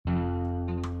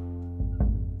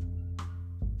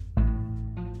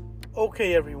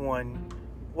Okay, everyone,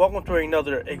 welcome to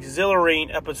another exhilarating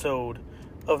episode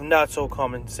of Not So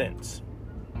Common Sense.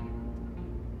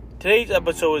 Today's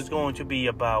episode is going to be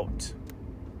about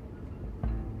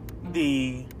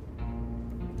the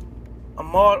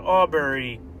Ahmaud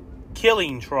Arbery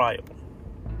killing trial.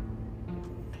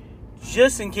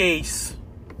 Just in case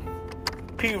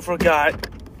people forgot,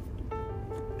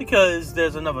 because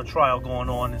there's another trial going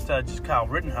on instead of just Kyle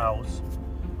Rittenhouse,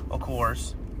 of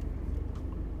course.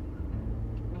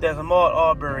 There's Ahmaud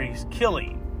Arbery's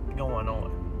killing going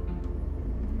on.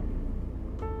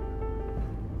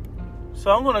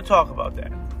 So I'm going to talk about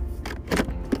that.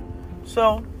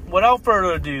 So, without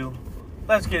further ado,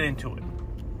 let's get into it.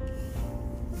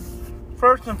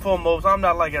 First and foremost, I'm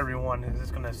not like everyone is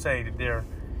just going to say that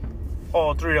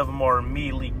all three of them are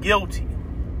immediately guilty.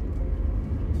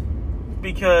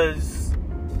 Because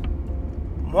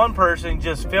one person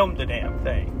just filmed the damn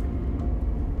thing.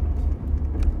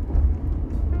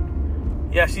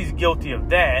 Yeah, she's guilty of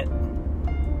that.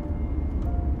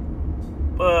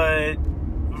 But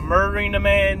murdering a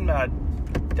man, I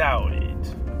doubt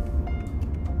it.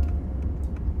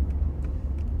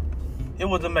 It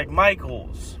was the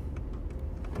McMichaels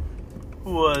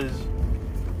who was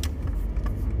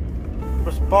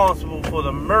responsible for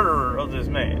the murder of this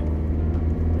man.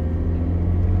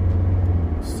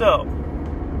 So,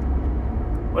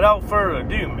 without further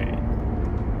ado,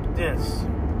 man, just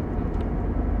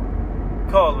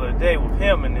call it a day with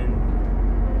him and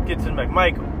then get to the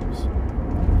McMichaels.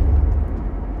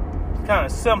 It's kind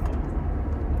of simple.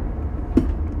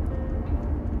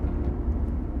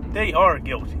 They are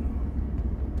guilty.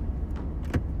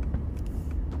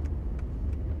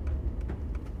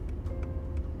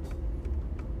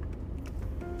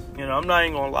 You know, I'm not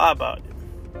even gonna lie about it.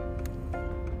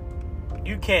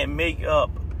 You can't make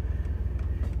up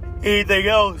anything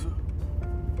else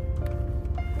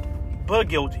but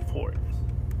guilty for it.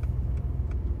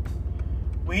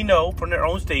 We know from their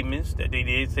own statements that they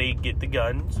did say get the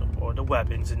guns, or the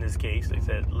weapons in this case. They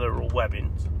said literal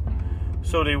weapons.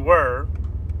 So they were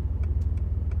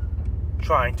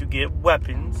trying to get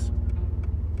weapons.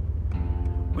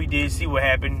 We did see what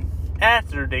happened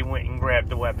after they went and grabbed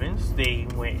the weapons. They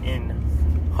went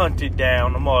and hunted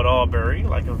down Ahmaud Arbery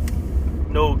like a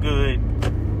no good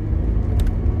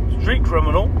street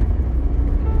criminal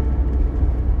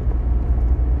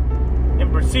and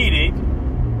proceeded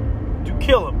to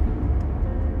kill him.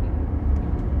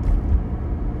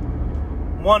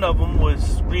 One of them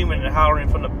was screaming and hollering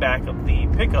from the back of the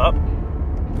pickup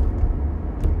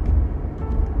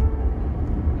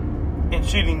and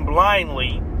shooting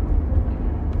blindly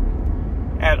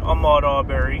at Ahmaud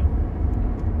Arbery,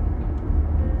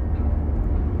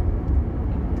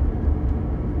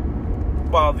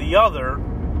 while the other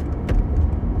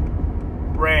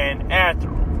ran after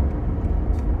him.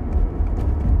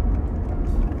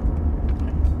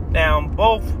 Now,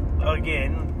 both,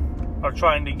 again, are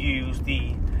trying to use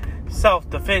the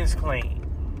self-defense claim.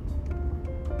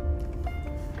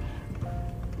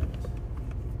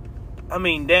 I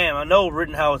mean, damn, I know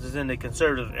Rittenhouse is in the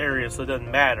conservative area, so it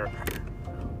doesn't matter.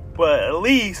 But at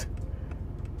least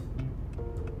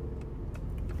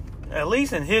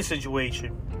in his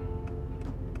situation,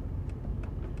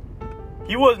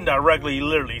 he wasn't directly,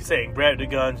 literally saying, grab the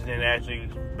guns and then actually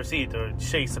proceed to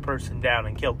chase the person down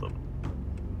and kill them.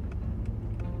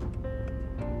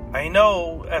 I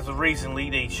know as of recently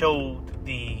they showed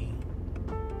the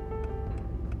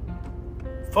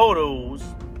photos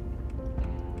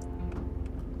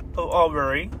of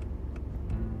Arbery.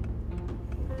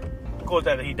 Of course,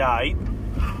 that he died.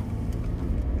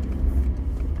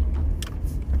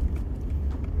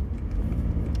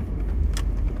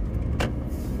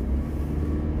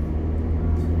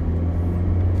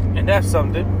 And that's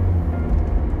something.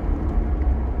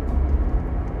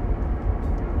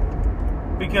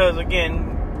 Because, again,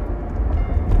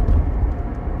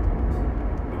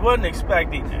 we wasn't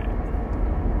expecting that.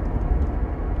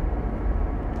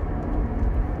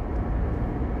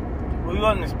 We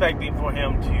wasn't expecting for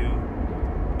him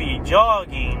to be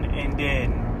jogging and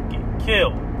then get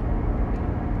killed.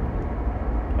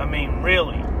 I mean,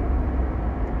 really.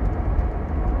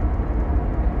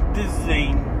 This is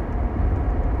a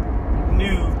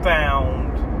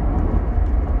newfound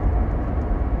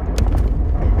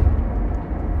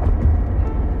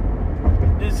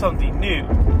something new.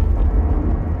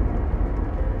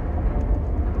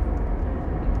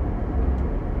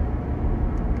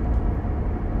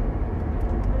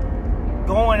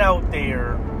 Going out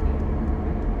there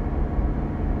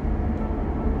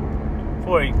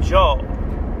for a jog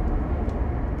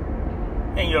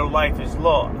and your life is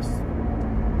lost.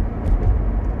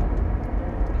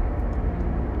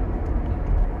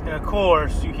 And of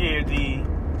course, you hear the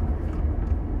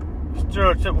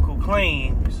stereotypical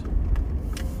claims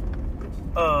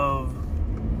of,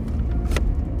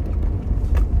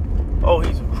 oh,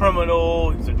 he's a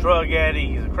criminal, he's a drug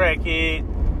addict, he's a crackhead,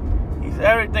 he's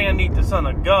everything I need the son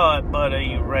of God but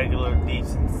a regular,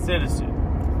 decent citizen.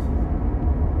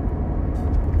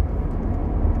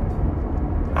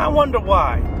 I wonder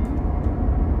why.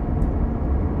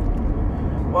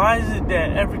 Why is it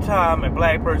that every time a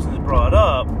black person is brought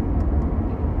up,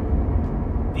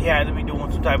 he had to be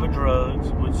doing some type of drugs,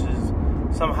 which is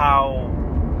somehow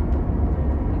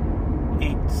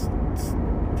it's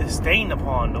disdain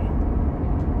upon them?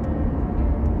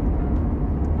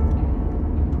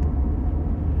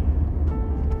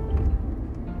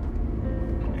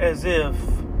 As if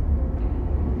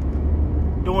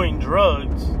doing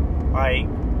drugs like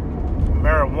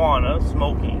marijuana,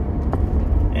 smoking,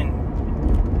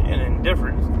 and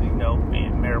indifference,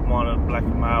 being marijuana, black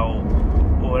and mild,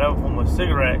 or whatever form of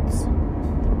cigarettes,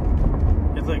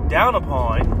 is looked down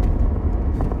upon,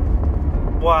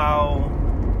 while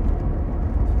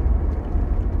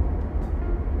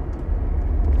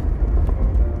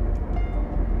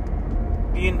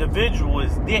the individual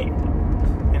is dead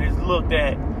and is looked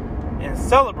at and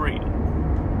celebrated.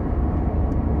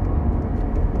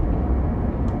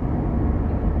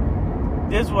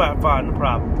 This is where I find the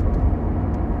problem.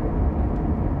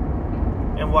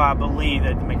 And why I believe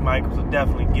that the McMichaels are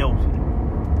definitely guilty.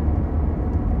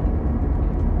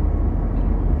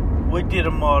 What did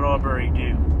Ahmaud Arbery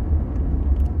do?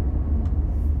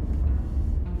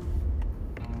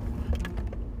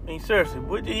 I mean, seriously,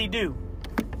 what did he do?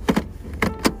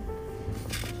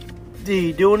 Did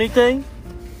he do anything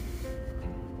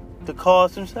to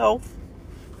cause himself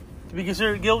to be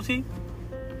considered guilty?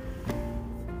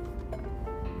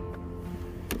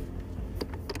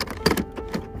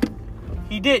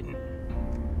 He didn't.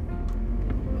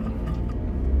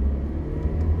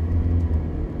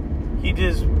 He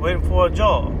just went for a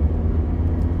job.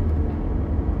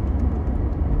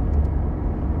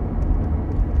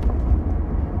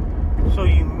 So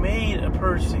you made a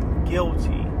person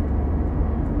guilty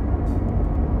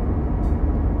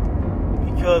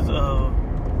because of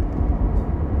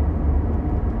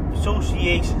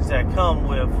associations that come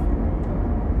with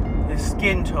his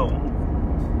skin tone.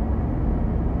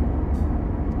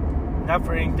 Not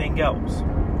for anything else.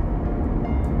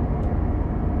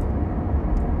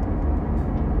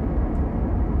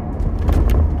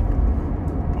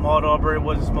 Ahmaud Arbery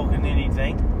wasn't smoking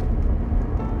anything.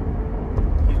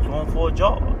 He was going for a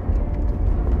job.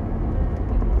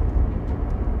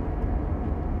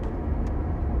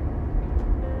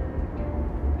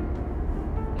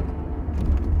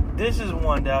 This is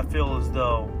one that I feel as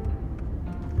though,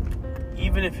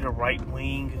 even if you're right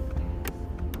wing,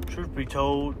 truth be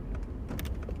told,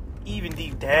 even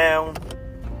deep down,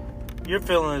 you're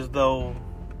feeling as though,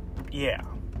 yeah,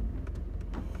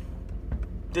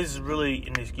 this is really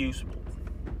inexcusable.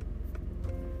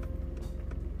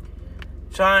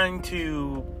 Trying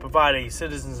to provide a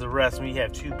citizen's arrest when you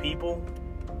have two people,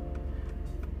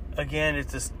 again,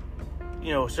 it's this,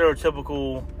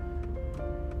 stereotypical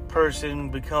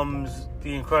person becomes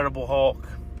the Incredible Hulk.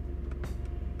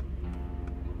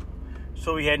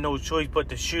 So he had no choice but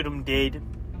to shoot him dead.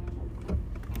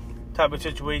 Type of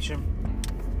situation.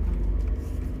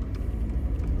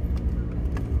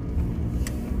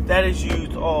 That is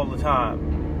used all the time.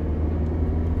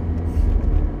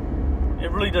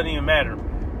 It really doesn't even matter.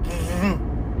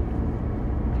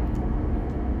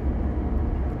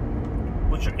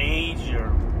 With your age,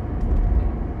 your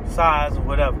size, or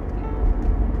whatever.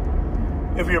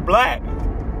 If you're black,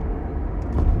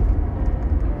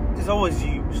 it's always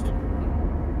used.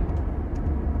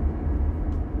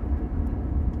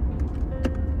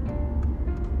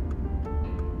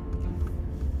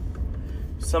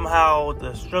 Somehow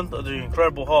the strength of the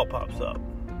Incredible Hulk pops up.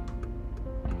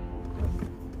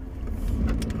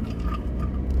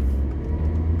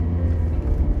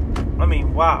 I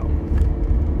mean, wow.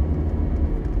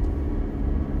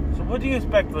 So what do you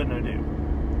expect them to do?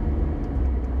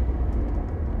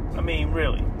 I mean,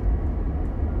 really.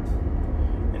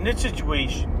 In this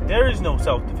situation, there is no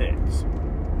self-defense.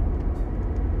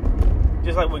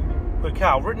 Just like with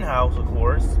Kyle Rittenhouse, of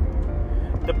course.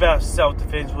 The best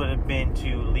self-defense would have been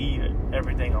to leave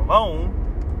everything alone.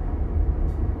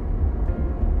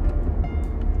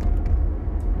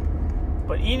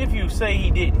 But even if you say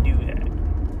he didn't do that,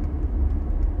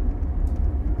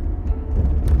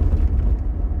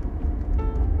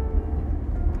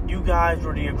 you guys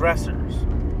were the aggressors.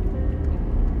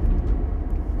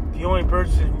 The only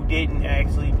person who didn't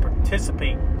actually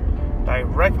participate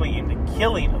directly in the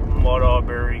killing of Ahmaud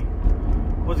Arbery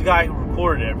was the guy who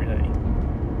recorded everything.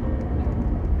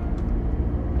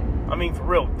 I mean, for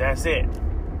real, that's it.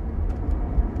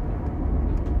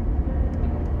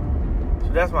 So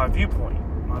that's my viewpoint.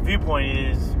 My viewpoint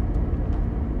is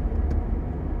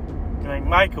like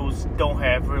Michaels don't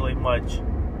have really much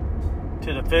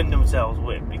to defend themselves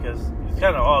with, because it's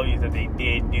kind of obvious that they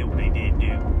did do what they did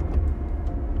do.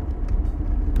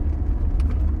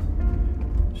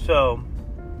 So,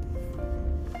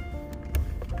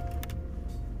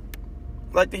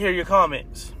 I'd like to hear your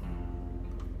comments.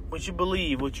 What you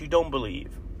believe, what you don't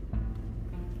believe.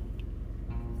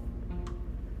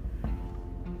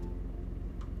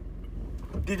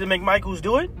 Did the McMichaels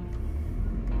do it?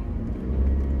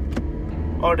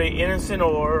 Are they innocent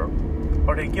or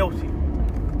are they guilty?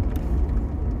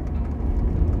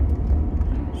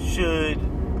 Should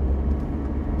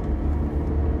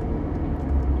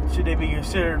they be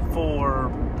considered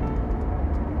for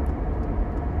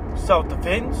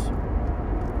self-defense?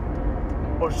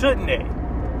 Or shouldn't they?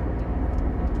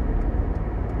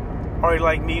 Are you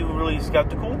like me, really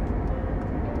skeptical?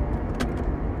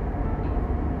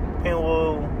 And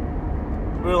will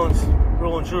real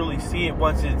and truly see it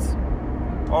once it's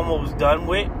almost done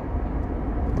with?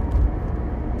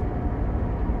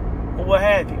 Or what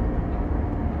have you?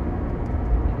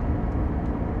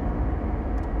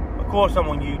 Of course, I'm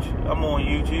on YouTube.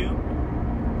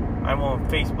 I'm on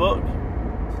Facebook.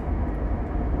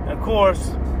 And of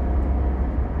course,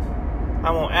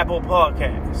 I'm on Apple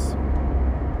Podcasts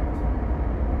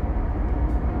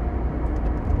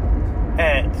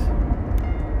at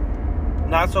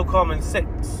Not So Common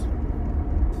 6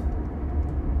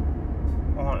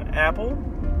 on Apple,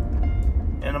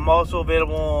 and I'm also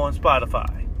available on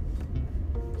Spotify.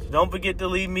 So don't forget to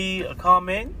leave me a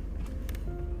comment,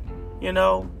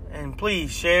 and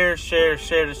please share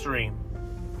the stream.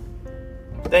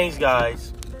 Thanks,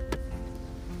 guys.